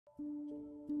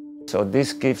So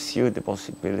this gives you the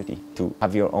possibility to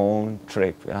have your own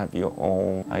trip, have your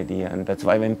own idea. And that's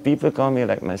why when people come here,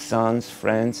 like my sons,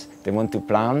 friends, they want to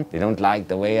plant, they don't like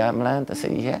the way I plant. I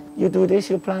say, yeah, you do this,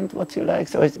 you plant what you like.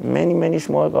 So it's many, many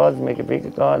small gardens, make a bigger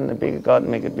garden,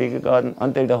 make a bigger garden,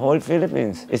 until the whole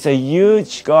Philippines. It's a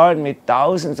huge garden with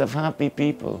thousands of happy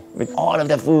people, with all of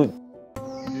the food.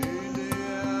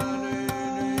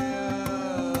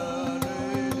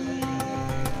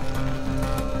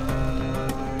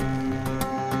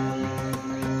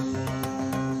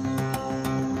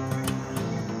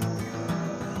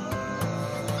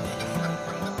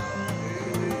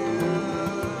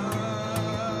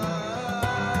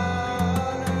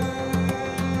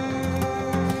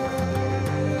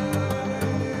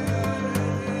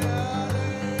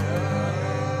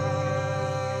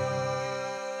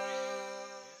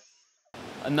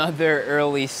 Another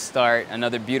early start,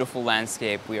 another beautiful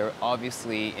landscape. We are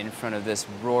obviously in front of this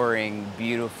roaring,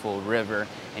 beautiful river,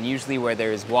 and usually where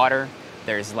there is water,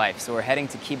 there is life. So we're heading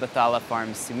to Kibatala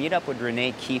Farms to meet up with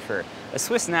Rene Kiefer, a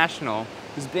Swiss national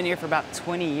who's been here for about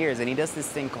 20 years, and he does this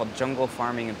thing called jungle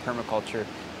farming and permaculture.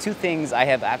 Two things I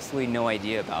have absolutely no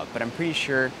idea about, but I'm pretty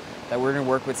sure that we're gonna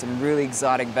work with some really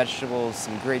exotic vegetables,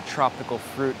 some great tropical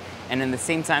fruit, and at the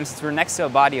same time, since we're next to a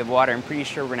body of water, I'm pretty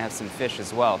sure we're gonna have some fish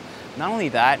as well. Not only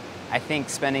that, I think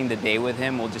spending the day with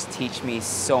him will just teach me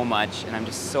so much, and I'm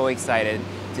just so excited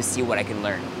to see what I can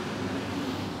learn.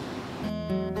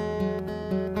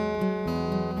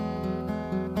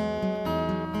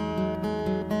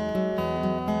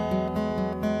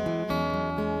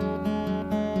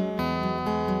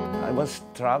 I was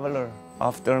a traveler.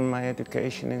 After my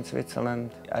education in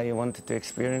Switzerland, I wanted to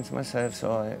experience myself,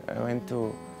 so I went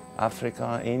to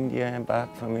Africa, India, and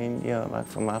back from India, back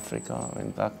from Africa,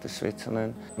 went back to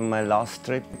Switzerland. My last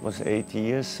trip was 8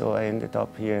 years, so I ended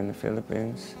up here in the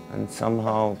Philippines and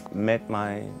somehow met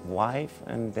my wife,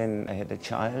 and then I had a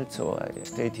child, so I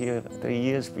stayed here 3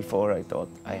 years before I thought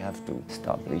I have to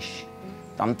establish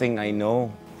something I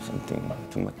know, something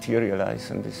to materialize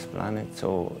on this planet.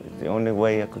 So the only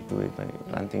way I could do it by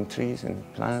planting trees and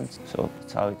plants. So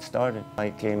that's how it started. I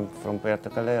came from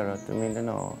Puerto Calera to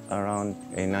Mindanao around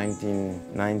in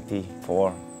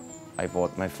 1994. I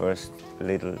bought my first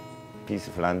little piece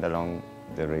of land along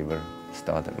the river,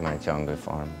 started my jungle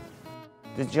farm.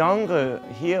 The jungle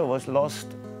here was lost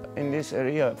in this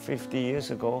area 50 years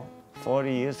ago.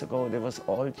 40 years ago, there was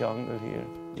all jungle here.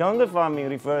 Jungle farming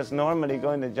refers normally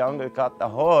go in the jungle, cut a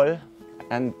hole,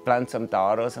 and plant some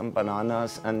taro, some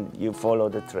bananas, and you follow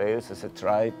the trails as a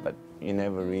tribe, but you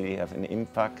never really have an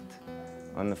impact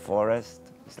on the forest.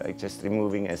 It's like just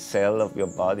removing a cell of your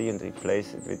body and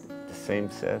replace it with the same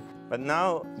cell. But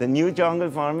now, the new jungle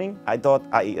farming, I thought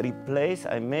I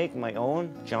make my own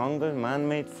jungle,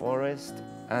 man-made forest,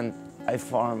 and I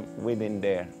farm within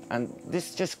there. And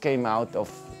this just came out of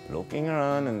looking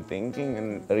around and thinking,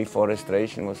 and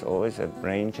reforestation was always a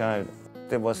brainchild.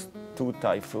 There was 2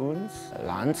 typhoons,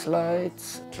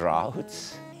 landslides,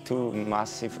 droughts, 2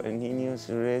 massive El Niños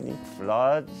already,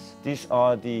 floods. These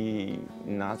are the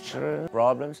natural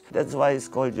problems. That's why it's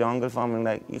called jungle farming.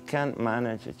 Like, you can't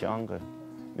manage a jungle.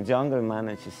 The jungle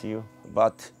manages you.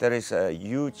 But there is a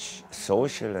huge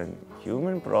social and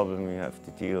human problem we have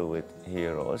to deal with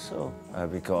here also,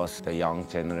 because the young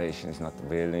generation is not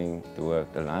willing to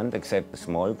work the land, except a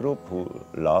small group who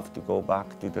love to go back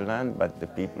to the land, but the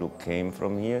people who came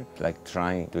from here, like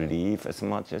trying to leave as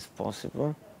much as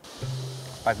possible.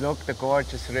 But look, the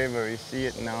gorgeous river, you see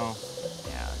it now.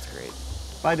 Yeah, that's great.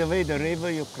 By the way, the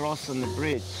river you cross on the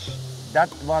bridge, that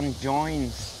one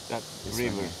joins that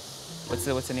river. What's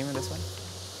the name of this one?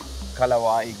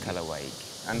 Kalawaig. Kalawaig.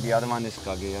 And the other one is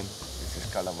Cagayan. This is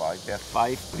Kalawaig. There are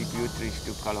 5 tributaries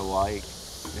to Kalawaig.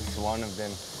 This is one of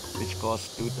them, which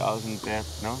cost 2,000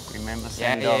 deaths, no? Remember?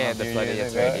 Yeah, the flooding,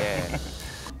 that's right, yeah.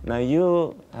 Now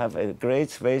you have a great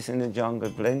space in the jungle,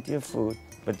 plenty of food,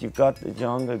 but you got the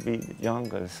jungle be the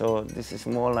jungle. So this is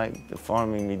more like the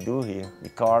farming we do here. We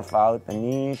carve out a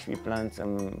niche, we plant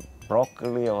some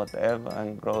broccoli or whatever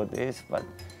and grow this, but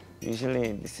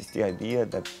usually this is the idea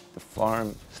that the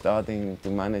farm starting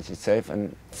to manage itself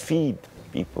and feed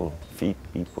people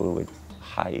with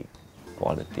high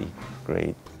quality,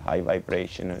 great, high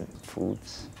vibrational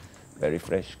foods, very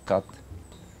fresh cut,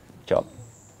 chopped,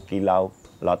 kilaw,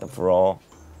 a lot of raw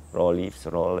leaves,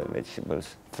 raw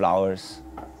vegetables, flowers,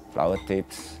 flower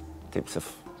tips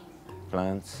of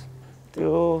plants,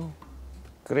 to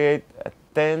create a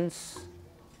dense,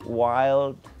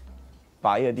 wild,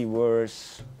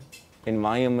 biodiverse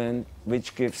environment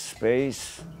which gives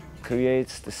space,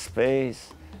 creates the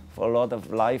space for a lot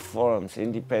of life forms,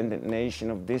 independent nation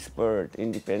of this bird,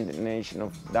 independent nation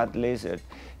of that lizard,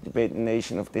 independent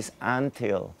nation of this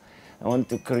anthill. I want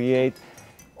to create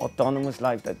autonomous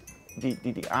life that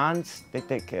the ants, they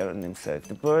take care of themselves.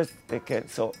 The birds, they care.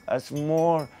 So as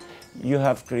more you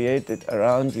have created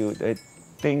around you, that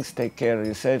things take care of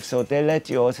yourself, so they let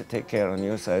you also take care of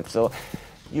yourself. So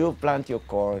you plant your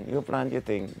corn, you plant your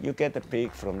thing, you get a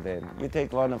pig from them, you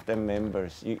take one of them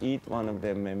members, you eat one of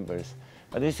them members.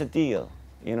 But it's a deal,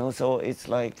 you know, so it's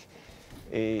like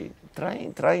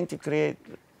trying to create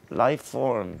life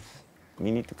forms.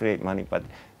 We need to create money, but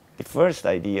the first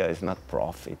idea is not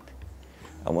profit.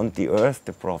 I want the earth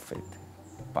to profit,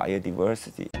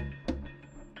 biodiversity.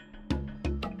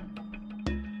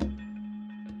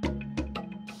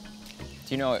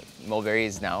 Do you know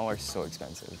mulberries now are so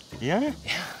expensive? Yeah?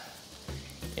 Yeah.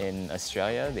 In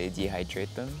Australia, they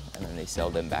dehydrate them and then they sell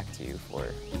them back to you for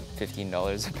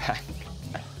 $15 a pack.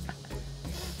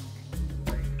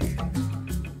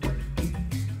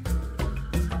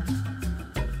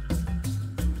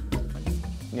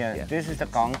 Yeah, this is the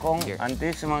kangkong, and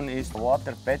this one is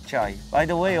water pechay. By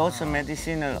the way, also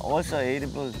medicinal, also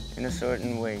edible in a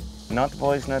certain way. Not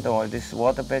poison at all. This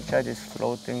water pechay, this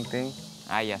floating thing.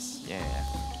 Ah, yes. Yeah.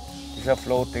 These are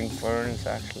floating ferns,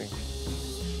 actually.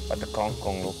 But the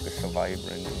kangkong look is so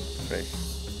vibrant and fresh.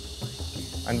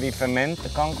 And we ferment the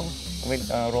kangkong with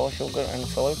raw sugar and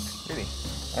salt. Really?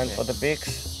 And for the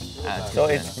pigs. So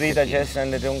it's pre-digested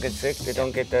and they don't get sick, they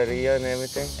don't get diarrhea and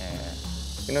everything. Yeah.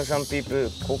 You know, some people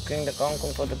cooking the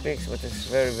kangkong for the pigs, but it's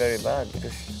very, very bad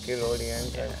because you kill all the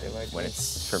enzymes. When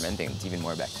it's fermenting, it's even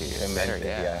more bacteria. It's Fermented,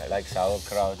 better, yeah, like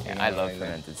sauerkraut. Yeah, You know, I love like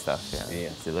fermented stuff. Yeah.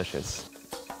 It's delicious.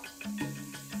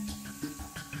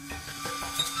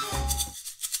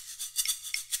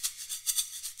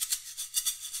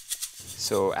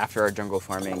 So after our jungle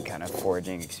farming kind of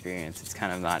foraging experience, it's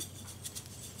kind of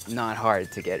not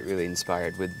hard to get really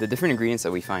inspired with the different ingredients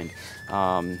that we find.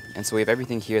 And so we have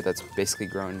everything here that's basically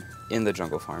grown in the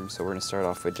jungle farm. So we're gonna start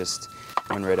off with just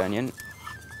one red onion.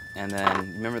 And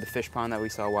then remember the fish pond that we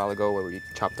saw a while ago where we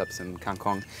chopped up some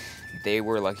kangkong? They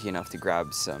were lucky enough to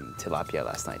grab some tilapia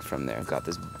last night from there. Got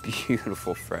this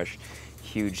beautiful, fresh,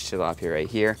 huge tilapia right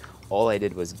here. All I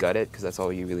did was gut it because that's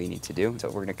all you really need to do. So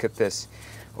we're gonna cook this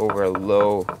over a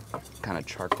low kind of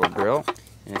charcoal grill.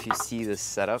 And if you see this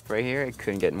setup right here, it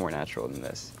couldn't get more natural than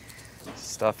this.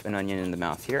 Stuff an onion in the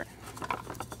mouth here,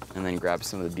 and then grab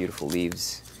some of the beautiful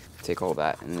leaves, take all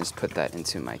that, and just put that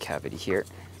into my cavity here,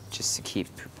 just to keep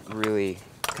really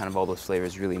kind of all those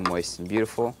flavors really moist and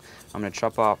beautiful. I'm gonna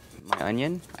chop off my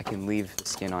onion. I can leave the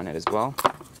skin on it as well.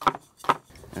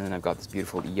 And then I've got this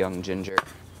beautiful young ginger,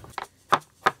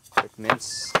 quick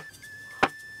mince,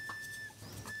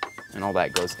 and all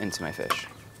that goes into my fish.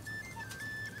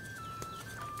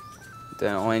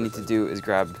 Then all I need to do is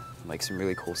grab like some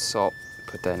really cool salt,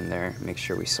 put that in there, make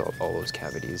sure we salt all those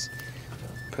cavities.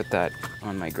 Put that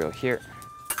on my grill here.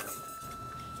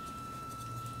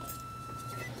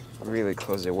 Really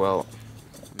close it well.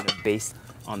 I'm gonna baste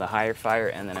on the higher fire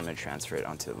and then I'm gonna transfer it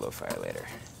onto the low fire later.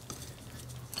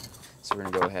 So we're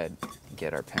gonna go ahead and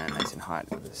get our pan nice and hot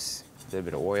with this little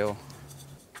bit of oil.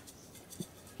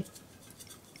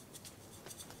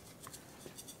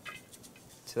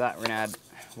 To that we're gonna add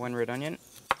one red onion.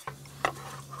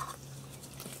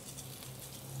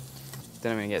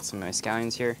 Then I'm gonna get some of my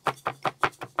scallions here.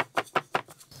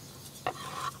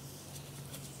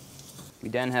 We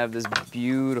then have this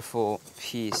beautiful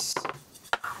piece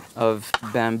of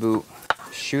bamboo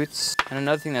shoots. And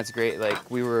another thing that's great, like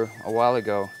we were a while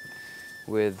ago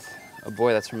with a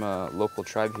boy that's from a local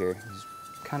tribe here. He's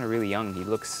kind of really young. He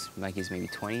looks like he's maybe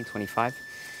 20, 25.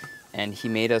 And he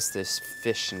made us this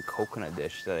fish and coconut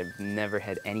dish that I've never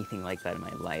had anything like that in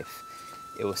my life.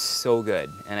 It was so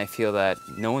good, and I feel that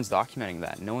no one's documenting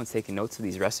that. No one's taking notes of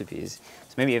these recipes.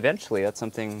 So maybe eventually that's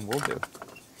something we'll do.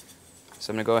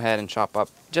 So I'm gonna go ahead and chop up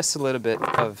just a little bit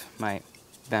of my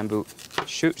bamboo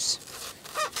shoots.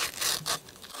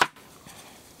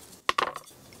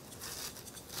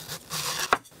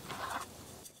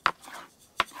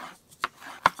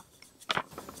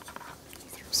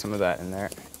 Throw some of that in there.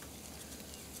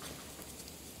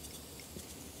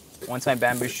 Once my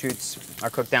bamboo shoots are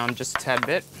cooked down just a tad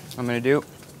bit, what I'm gonna do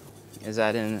is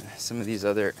add in some of these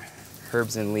other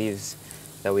herbs and leaves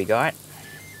that we got.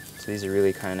 So these are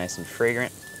really kind of nice and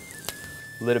fragrant.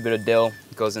 A little bit of dill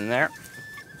goes in there.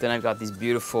 Then I've got these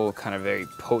beautiful, kind of very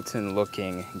potent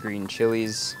looking green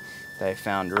chilies that I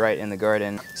found right in the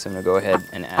garden. So I'm gonna go ahead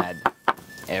and add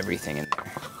everything in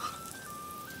there.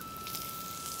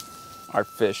 Our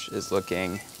fish is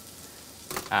looking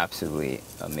absolutely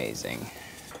amazing.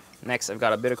 Next, I've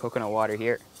got a bit of coconut water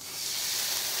here.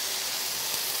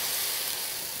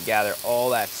 gather all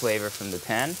that flavor from the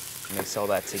pan. Mix all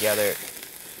that together.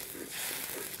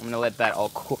 I'm gonna let that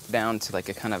all cook down to like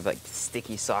a kind of like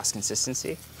sticky sauce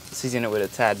consistency. Season it with a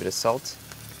tad bit of salt.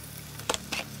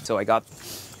 So I got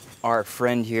our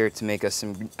friend here to make us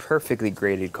some perfectly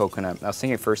grated coconut. I was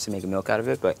thinking first to make milk out of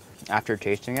it, but after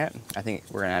tasting it, I think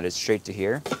we're gonna add it straight to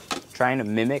here. Trying to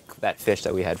mimic that fish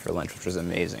that we had for lunch, which was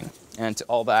amazing. And to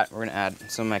all that, we're gonna add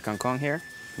some of my kangkong here,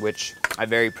 which I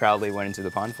very proudly went into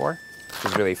the pond for. It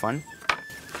was really fun.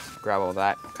 Grab all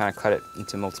that, kind of cut it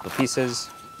into multiple pieces,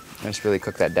 and just really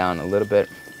cook that down a little bit.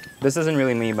 This doesn't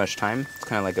really need much time. It's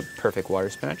kind of like a perfect water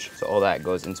spinach. So all that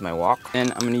goes into my wok.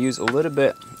 And I'm gonna use a little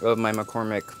bit of my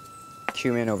McCormick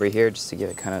cumin over here just to give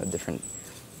it kind of a different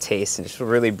taste and just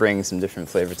really bring some different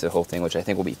flavor to the whole thing, which I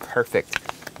think will be perfect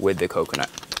with the coconut.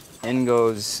 In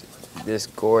goes this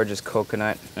gorgeous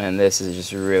coconut, and this is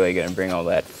just really gonna bring all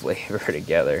that flavor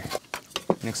together.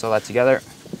 Mix all that together.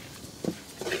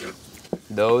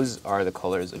 Those are the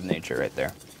colors of nature right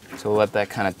there. So we'll let that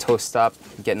kind of toast up,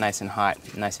 get nice and hot,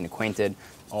 nice and acquainted.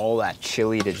 All that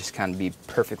chili to just kind of be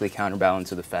perfectly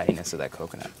counterbalanced with the fattiness of that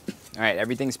coconut. All right,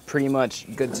 everything's pretty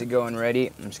much good to go and ready.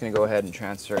 I'm just gonna go ahead and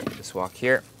transfer this wok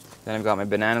here. Then I've got my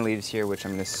banana leaves here, which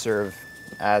I'm gonna serve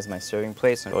as my serving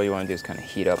plate. So all you wanna do is kind of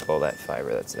heat up all that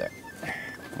fiber that's there.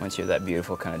 Once you have that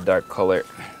beautiful kind of dark color,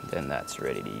 then that's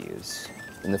ready to use.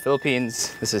 In the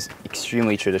Philippines, this is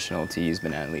extremely traditional to use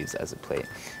banana leaves as a plate,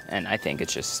 and I think it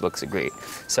just looks great.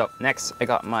 So next, I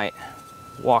got my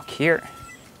wok here.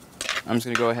 I'm just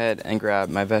gonna go ahead and grab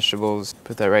my vegetables,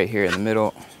 put that right here in the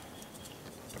middle.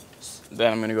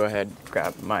 Then I'm gonna go ahead and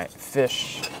grab my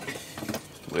fish,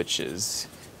 which is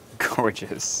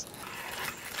gorgeous.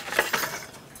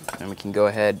 And we can go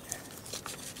ahead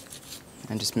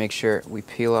and just make sure we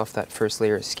peel off that first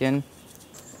layer of skin.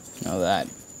 Now that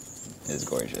is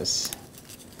gorgeous.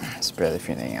 Spread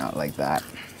everything out like that.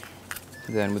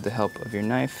 Then with the help of your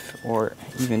knife or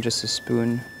even just a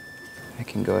spoon, I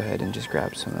can go ahead and just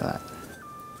grab some of that.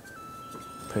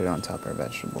 Put it on top of our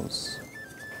vegetables.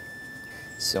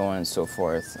 So on and so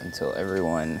forth until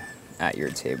everyone at your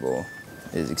table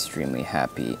is extremely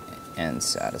happy and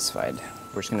satisfied.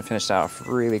 We're just gonna finish that off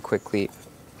really quickly.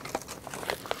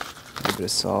 A little bit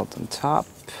of salt on top,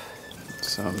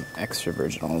 some extra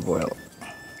virgin olive oil.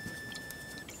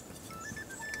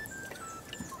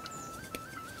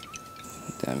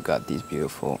 Then I've got these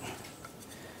beautiful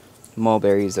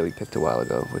mulberries that we picked a while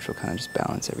ago, which will kind of just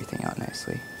balance everything out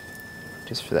nicely.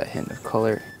 Just for that hint of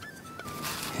color,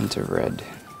 hint of red.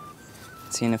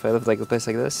 Seeing if I lived like a place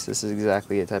like this is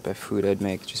exactly the type of food I'd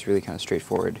make, just really kind of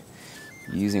straightforward,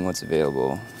 using what's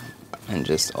available, and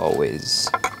just always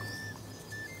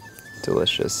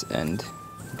delicious and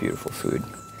beautiful food.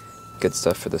 Good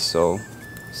stuff for the soul,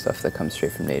 stuff that comes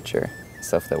straight from nature,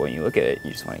 stuff that when you look at it,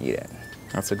 you just want to eat it.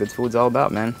 That's what good food's all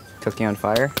about, man. Cooking on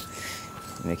fire,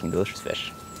 making delicious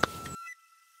fish.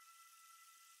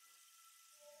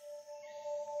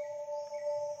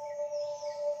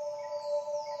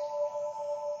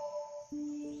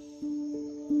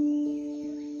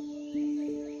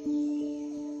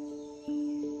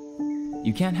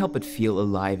 You can't help but feel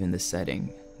alive in the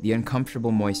setting. The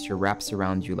uncomfortable moisture wraps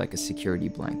around you like a security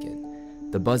blanket.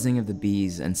 The buzzing of the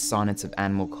bees and sonnets of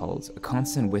animal calls, a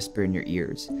constant whisper in your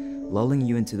ears, lulling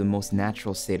you into the most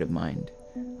natural state of mind.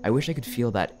 I wish I could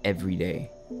feel that every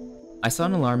day. I saw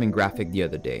an alarming graphic the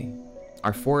other day.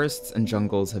 Our forests and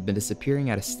jungles have been disappearing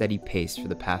at a steady pace for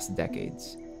the past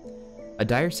decades. A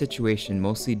dire situation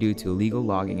mostly due to illegal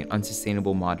logging and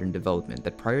unsustainable modern development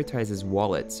that prioritizes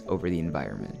wallets over the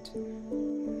environment.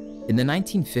 In the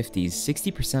 1950s,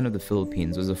 60% of the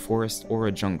Philippines was a forest or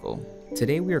a jungle.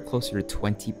 Today we are closer to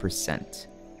 20%.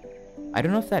 I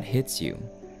don't know if that hits you,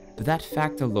 but that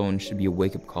fact alone should be a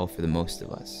wake-up call for the most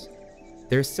of us.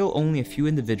 There are still only a few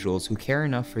individuals who care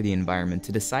enough for the environment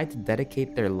to decide to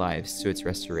dedicate their lives to its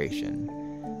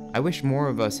restoration. I wish more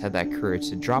of us had that courage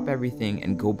to drop everything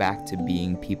and go back to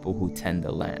being people who tend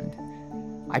the land.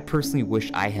 I personally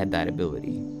wish I had that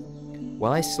ability.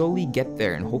 While I slowly get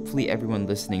there and hopefully everyone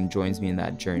listening joins me in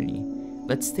that journey,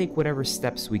 let's take whatever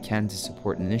steps we can to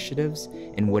support initiatives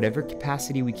in whatever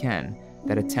capacity we can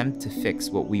that attempt to fix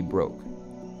what we broke.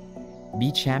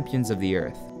 Be champions of the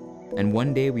earth, and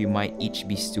one day we might each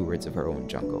be stewards of our own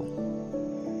jungle.